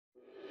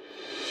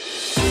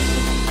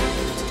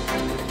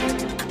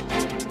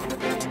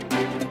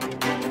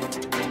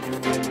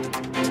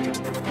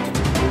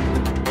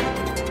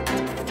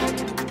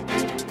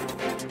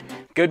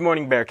Good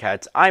morning,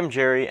 Bearcats. I'm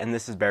Jerry, and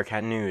this is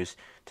Bearcat News.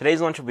 Today's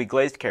lunch will be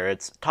glazed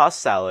carrots, tossed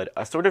salad,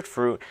 assorted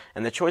fruit,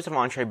 and the choice of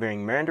entree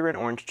being Mandarin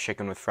orange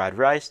chicken with fried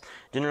rice,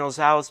 General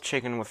Tso's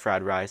chicken with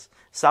fried rice,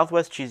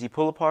 Southwest cheesy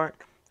pull-apart,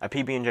 a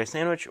PB&J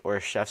sandwich, or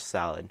a chef's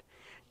salad.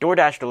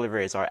 DoorDash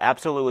deliveries are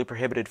absolutely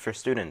prohibited for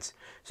students.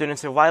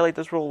 Students who violate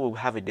this rule will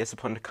have a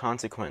disciplined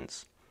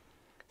consequence.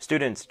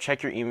 Students,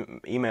 check your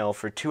email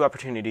for 2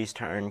 opportunities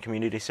to earn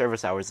community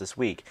service hours this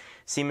week.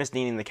 See Ms.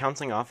 Dean in the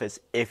counseling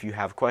office if you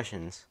have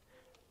questions.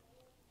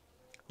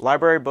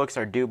 Library books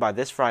are due by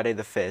this Friday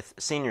the 5th.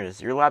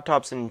 Seniors, your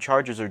laptops and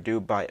chargers are due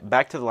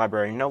back to the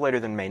library no later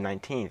than May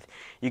 19th.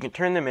 You can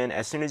turn them in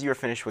as soon as you are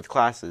finished with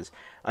classes.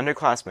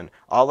 Underclassmen,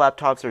 all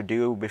laptops are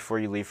due before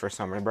you leave for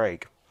summer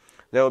break.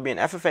 There will be an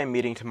FFA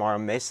meeting tomorrow,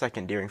 May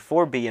 2nd, during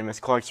 4B in Ms.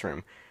 Clark's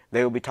room.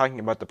 They will be talking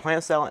about the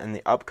plant cell and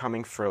the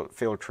upcoming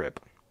field trip.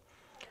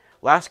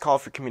 Last call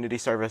for community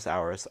service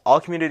hours. All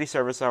community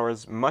service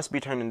hours must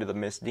be turned into the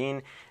Miss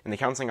Dean in the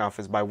counseling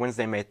office by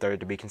Wednesday, May 3rd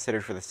to be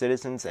considered for the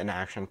Citizens in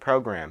Action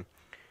program.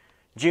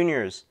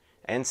 Juniors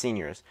and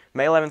seniors,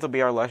 May 11th will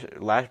be our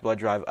last blood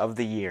drive of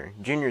the year.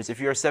 Juniors, if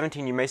you are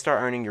 17, you may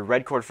start earning your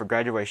red cord for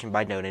graduation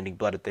by donating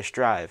blood at this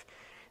drive.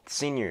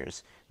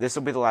 Seniors, this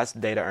will be the last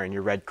day to earn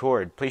your red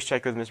cord. Please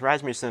check with Ms.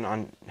 Rasmussen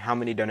on how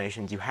many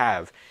donations you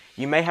have.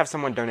 You may have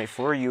someone donate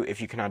for you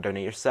if you cannot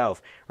donate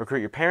yourself. Recruit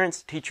your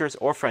parents, teachers,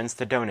 or friends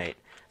to donate.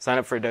 Sign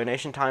up for a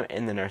donation time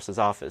in the nurse's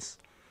office.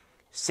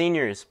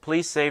 Seniors,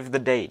 please save the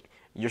date.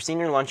 Your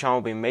senior luncheon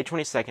will be May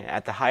 22nd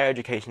at the Higher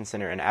Education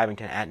Center in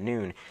Abington at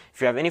noon.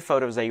 If you have any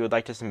photos that you would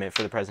like to submit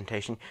for the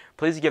presentation,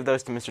 please give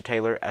those to Mr.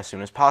 Taylor as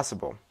soon as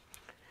possible.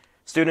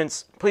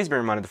 Students, please be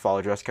reminded to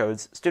follow dress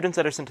codes. Students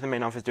that are sent to the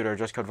main office due to a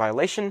dress code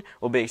violation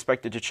will be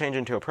expected to change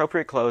into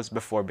appropriate clothes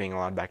before being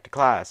allowed back to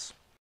class.